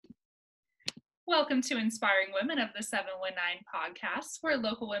Welcome to Inspiring Women of the 719 podcast, where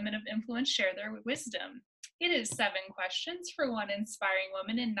local women of influence share their wisdom. It is 7 questions for one inspiring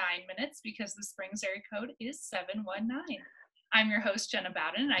woman in 9 minutes because the Springs area code is 719. I'm your host, Jenna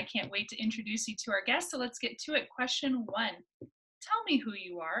Bowden, and I can't wait to introduce you to our guest. So let's get to it. Question 1. Tell me who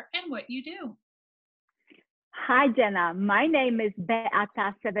you are and what you do. Hi, Jenna. My name is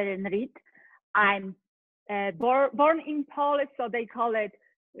Beata Severin-Reed. I'm born in Polish, so they call it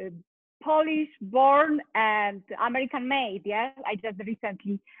Polish born and American made. Yes, I just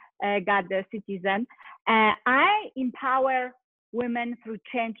recently got the citizen. I empower women through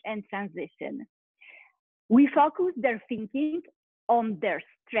change and transition. We focus their thinking on their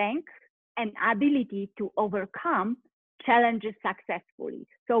strengths and ability to overcome challenges successfully.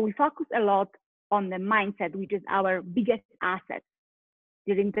 So we focus a lot on the mindset, which is our biggest asset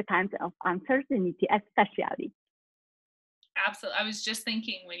during the times of uncertainty, especially. Absolutely. I was just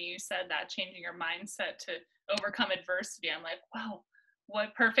thinking when you said that, changing your mindset to overcome adversity, I'm like, wow,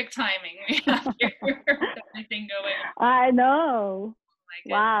 what perfect timing we have here with everything going on. I know. My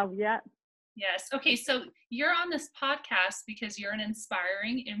goodness. Wow. Yeah. Yes. Okay. So you're on this podcast because you're an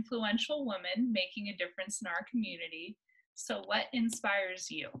inspiring, influential woman making a difference in our community. So, what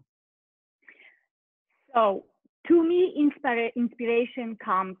inspires you? So, to me, inspiration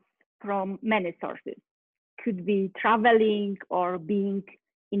comes from many sources. Could be traveling or being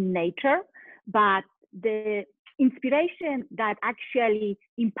in nature, but the inspiration that actually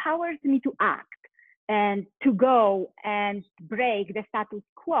empowers me to act and to go and break the status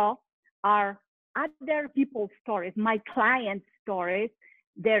quo are other people's stories, my clients' stories,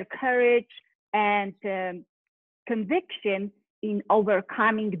 their courage and conviction in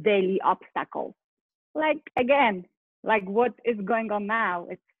overcoming daily obstacles. Like again, like what is going on now,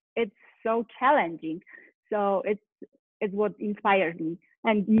 it's so challenging. So it's what inspires me,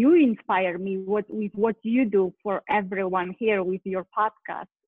 and you inspire me with what you do for everyone here with your podcast.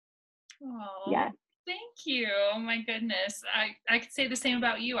 Oh, Yes. thank you. Oh my goodness. I could say the same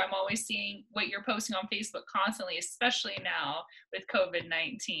about you. I'm always seeing what you're posting on Facebook constantly, especially now with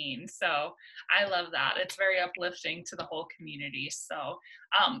COVID-19. So I love that. It's very uplifting to the whole community. So,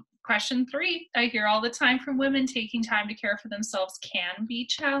 question 3, I hear all the time from women taking time to care for themselves can be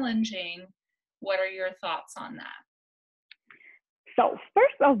challenging. What are your thoughts on that? So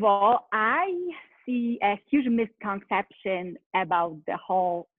first of all, I see a huge misconception about the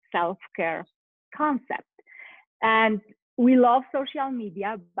whole self-care concept. And we love social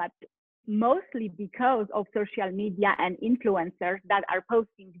media, but mostly because of social media and influencers that are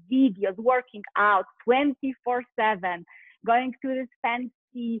posting videos, working out 24/7, going to these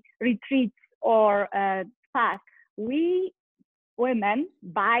fancy retreats or spas. We women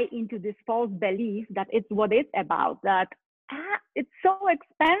buy into this false belief that it's what it's about, that it's so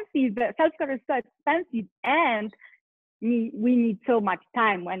expensive, self-care is so expensive, and we need so much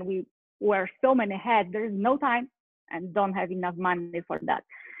time when we wear so many hats. There is no time and don't have enough money for that.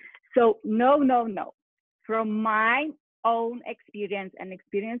 So no, no, no. From my own experience and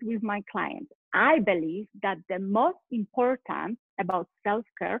experience with my clients, I believe that the most important about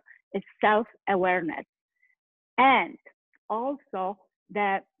self-care is self-awareness and also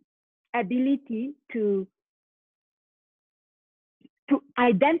the ability to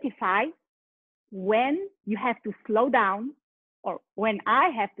identify when you have to slow down, or when I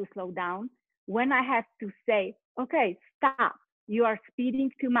have to slow down, when I have to say, okay, stop, you are speeding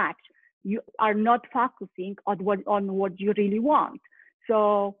too much. You are not focusing on what you really want.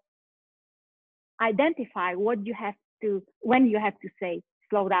 So identify what you have to, when you have to say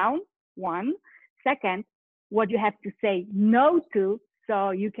slow down, one. Second, what you have to say no to,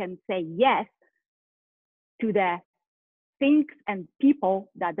 so you can say yes to the things and people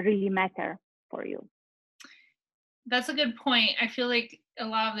that really matter for you. That's a good point. I feel like a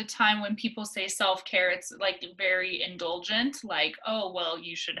lot of the time when people say self-care, it's like very indulgent, like, oh, well,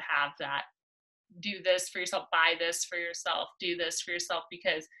 you should have that. Do this for yourself, buy this for yourself, do this for yourself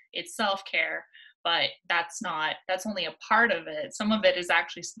because it's self-care. But that's only a part of it. Some of it is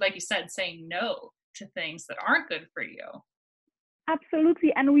actually, like you said, saying no to things that aren't good for you.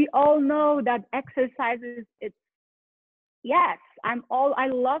 Absolutely. And we all know that exercises, it's, yes, I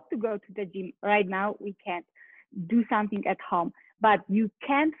love to go to the gym. Right now we can't do something at home, but you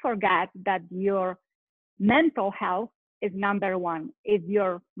can't forget that your mental health is number one. Is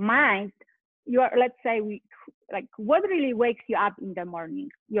your mind, let's say, like, what really wakes you up in the morning?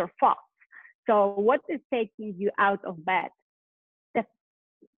 Your thoughts. So what is taking you out of bed? That's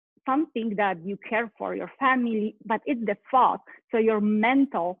something that you care for, your family, but it's the thought. So your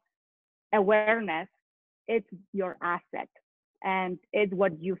mental awareness, it's your asset. and it's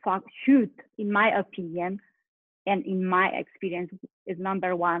what you should, in my opinion, and in my experience, is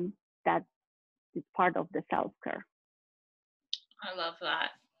number one. That is part of the self-care. I love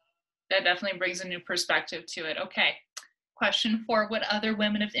that. That definitely brings a new perspective to it. Okay. Question 4, what other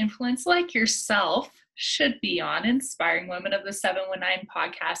women of influence like yourself should be on Inspiring Women of the 719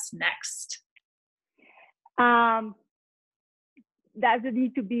 podcast next? Does it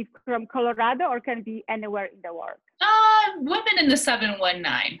need to be from Colorado or can it be anywhere in the world? Women in the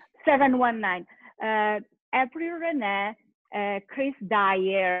 719. 719. April Renee, Chris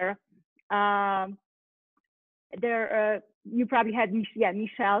Dyer. You probably had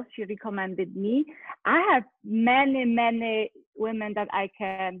Michelle. She recommended me. I have many women that I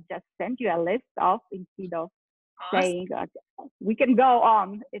can just send you a list of instead of saying we can go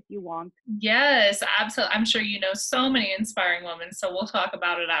on if you want. Yes, absolutely. I'm sure you know so many inspiring women, so we'll talk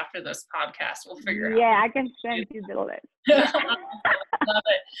about it after this podcast. We'll figure it out. Yeah, I can send you the list. Love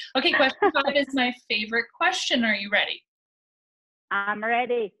it. Okay, question 5 is my favorite question. Are you ready? I'm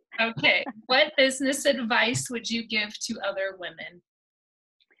ready. Okay. What business advice would you give to other women?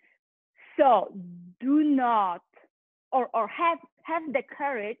 So do not or have the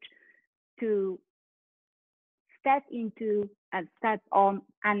courage to step into and step on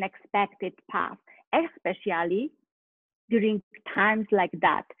unexpected path, especially during times like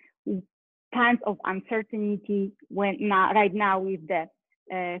that, times of uncertainty. Right now with the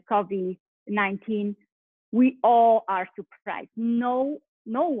COVID-19, we all are surprised. No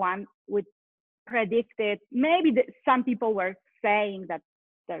one would predict it. Maybe some people were saying that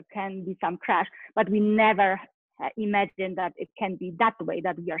there can be some crash, but we never imagined that it can be that way,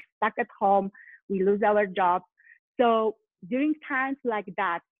 that we are stuck at home, we lose our jobs. So during times like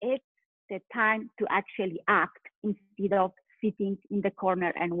that, it's the time to actually act instead of sitting in the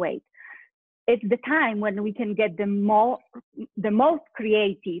corner and wait. It's the time when we can get the most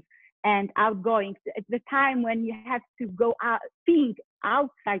creative and outgoing. It's the time when you have to go out, think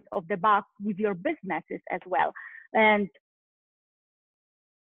outside of the box with your businesses as well. And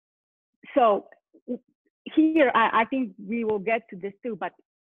so here, I think we will get to this too, but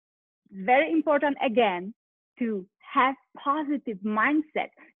very important again to have positive mindset,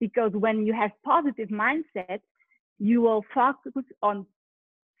 because when you have positive mindset, you will focus on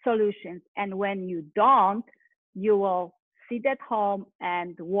solutions. And when you don't, you will sit at home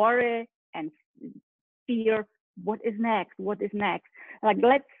and worry and fear, what is next? Like,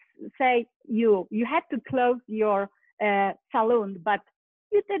 let's say you had to close your salon, but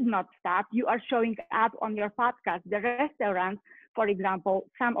you did not stop. You are showing up on your podcast. The restaurants, for example,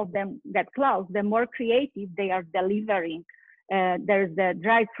 some of them get closed. The more creative they are delivering. There's the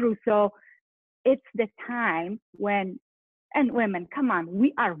drive-through. So it's the time when, and women, come on,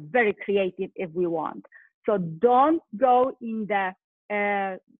 we are very creative if we want. So don't go in the,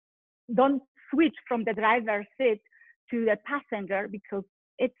 don't switch from the driver's seat to the passenger, because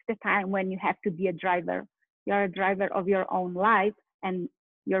it's the time when you have to be a driver. You're a driver of your own life, and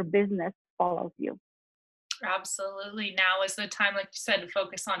your business follows you. Absolutely. Now is the time, like you said, to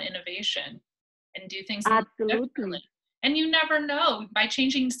focus on innovation and do things differently. And you never know, by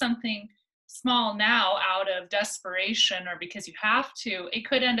changing something small now out of desperation or because you have to, it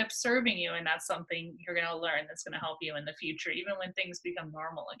could end up serving you, and that's something you're going to learn that's going to help you in the future, even when things become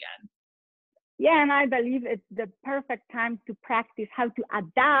normal again. Yeah, and I believe it's the perfect time to practice how to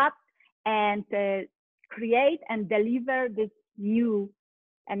adapt and create and deliver this new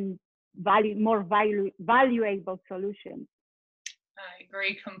and more valuable solutions. I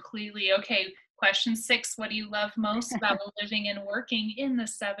agree completely. Okay, question 6, what do you love most about living and working in the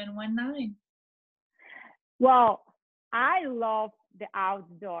 719? Well, I love the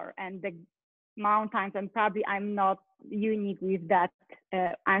outdoor and the mountains, and probably I'm not unique with that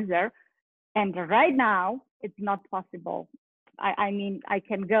answer. And right now, it's not possible. I mean, I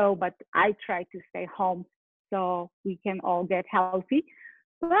can go, but I try to stay home so we can all get healthy.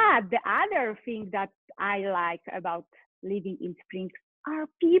 But the other thing that I like about living in Springs are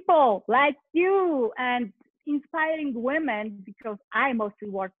people like you and inspiring women, because I mostly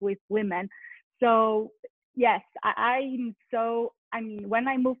work with women. So yes, when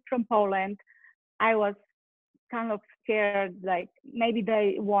I moved from Poland, I was kind of scared, like maybe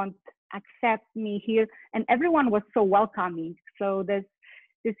they won't accept me here, and everyone was so welcoming. So this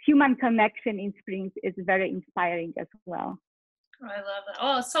human connection in Springs is very inspiring as well. I love that.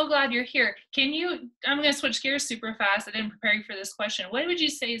 Oh, so glad you're here. I'm going to switch gears super fast. I didn't prepare you for this question. What would you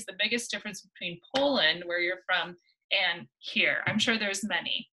say is the biggest difference between Poland, where you're from, and here? I'm sure there's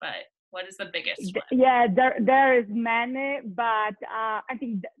many, but what is the biggest one? Yeah, there is many, but I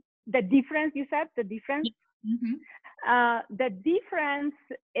think the difference, you said, the difference? Mm-hmm. The difference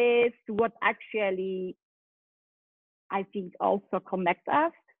is what actually I think also connects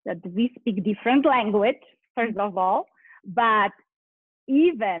us, that we speak different language, first of all, but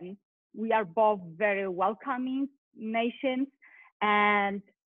even we are both very welcoming nations, and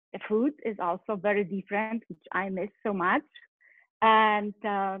the food is also very different, which I miss so much. And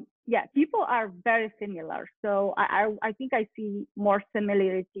yeah, people are very similar. So I think I see more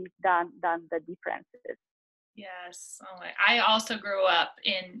similarities than the differences. Yes. Oh I also grew up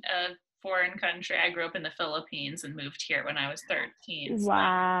in a foreign country. I grew up in the Philippines and moved here when I was 13.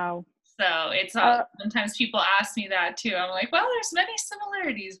 Wow. So it's Uh, sometimes people ask me that too. I'm like, well, there's many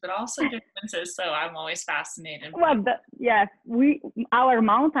similarities, but also differences. So I'm always fascinated by well, yes, our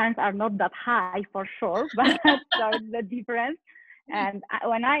mountains are not that high for sure, but so it's the difference. And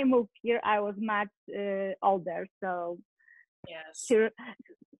when I moved here, I was much older, so yes.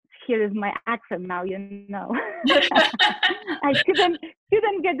 here is my accent now. I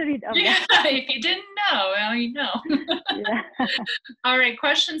couldn't get rid of Yeah, that. if you didn't know, well, you know. Yeah. All right,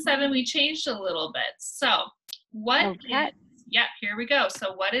 question 7, we changed a little bit. So, Okay. yeah, here we go.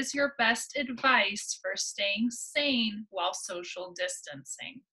 So, what is your best advice for staying sane while social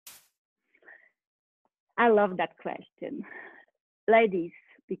distancing? I love that question. Ladies,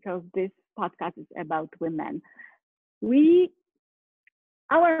 because this podcast is about women. We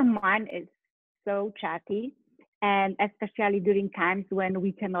our mind is so chatty, and especially during times when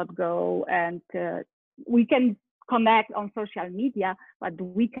we cannot go and we can connect on social media, but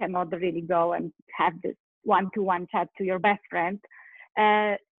we cannot really go and have this one-to-one chat to your best friend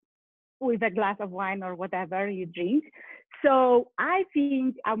uh, with a glass of wine or whatever you drink. So I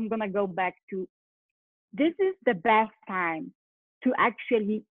think I'm gonna go back to, this is the best time to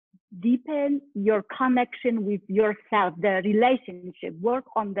actually deepen your connection with yourself, the relationship, work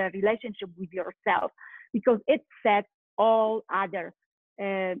on the relationship with yourself, because it sets all other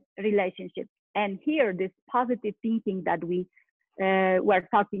relationships. And here, this positive thinking that we were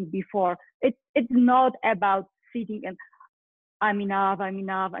talking before, it's not about sitting and I'm enough, I'm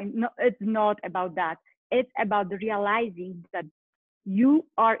enough. It's not about that. It's about realizing that you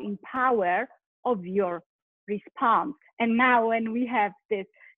are in power of your response. And now when we have this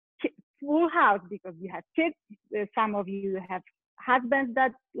full house, because you have kids, some of you have husbands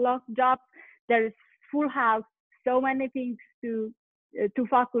that lost jobs, there is full house, so many things to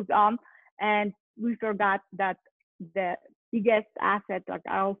focus on. And we forgot that the biggest asset, like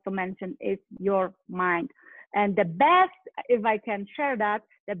I also mentioned, is your mind. And the best, if I can share that,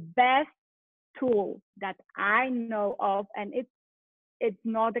 the best tool that I know of, and it's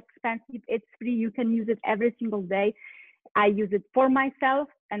not expensive, it's free, you can use it every single day. I use it for myself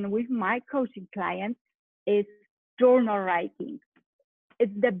and with my coaching clients, is journal writing.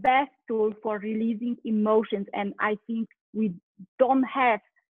 It's the best tool for releasing emotions, and I think we don't have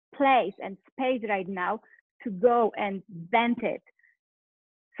place and space right now to go and vent it.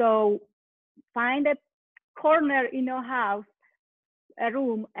 So find a corner in your house, a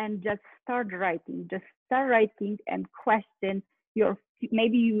room, and just start writing. Just start writing and question your,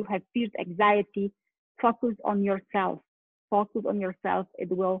 maybe you have fears, anxiety. Focus on yourself. Focus on yourself. It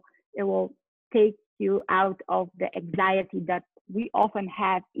will take you out of the anxiety that we often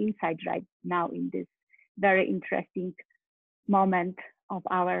have inside right now in this very interesting moment of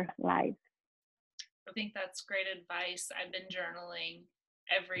our lives. I think that's great advice. I've been journaling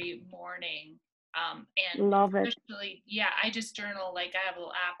every morning. And Love it. especially, yeah, I just journal, like I have a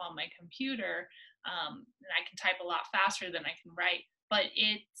little app on my computer, and I can type a lot faster than I can write. But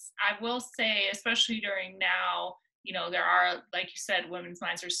I will say, especially during now, there are, like you said, women's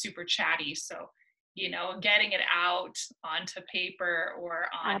minds are super chatty. So, getting it out onto paper or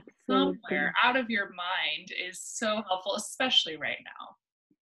on somewhere Absolutely. out of your mind is so helpful, especially right now.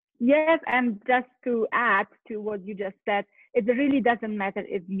 Yes, and just to add to what you just said, it really doesn't matter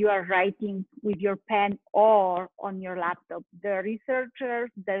if you are writing with your pen or on your laptop. The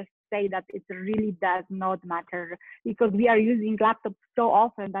researchers they say that it really does not matter, because we are using laptops so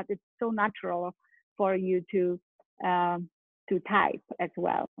often that it's so natural for you um, to type as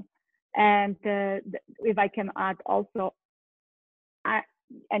well. And if I can add also, I,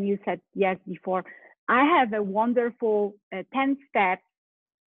 and you said yes before, I have a wonderful 10 steps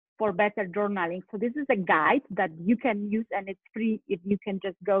for better journaling. So this is a guide that you can use, and it's free if you can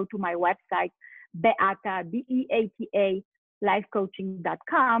just go to my website, Beata, Beata,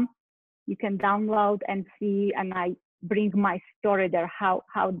 lifecoaching.com. You can download and see, and I bring my story there. How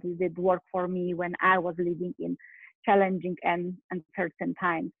did it work for me when I was living in challenging and uncertain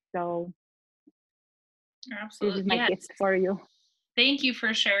times? So this Absolutely. is my Yes. gift for you. Thank you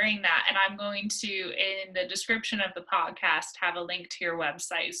for sharing that. And I'm going to, in the description of the podcast, have a link to your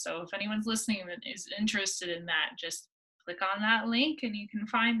website. So if anyone's listening that is interested in that, just click on that link and you can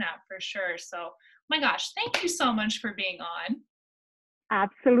find that for sure. So, oh my gosh, thank you so much for being on.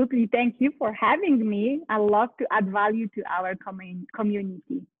 Absolutely. Thank you for having me. I love to add value to our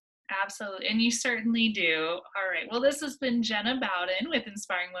community. Absolutely. And you certainly do. All right. Well, this has been Jenna Bowden with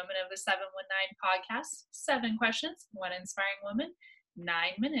Inspiring Women of the 719 podcast. 7 questions, 1 inspiring woman,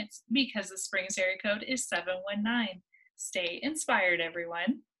 9 minutes, because the Springs area code is 719. Stay inspired,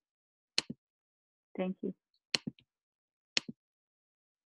 everyone. Thank you.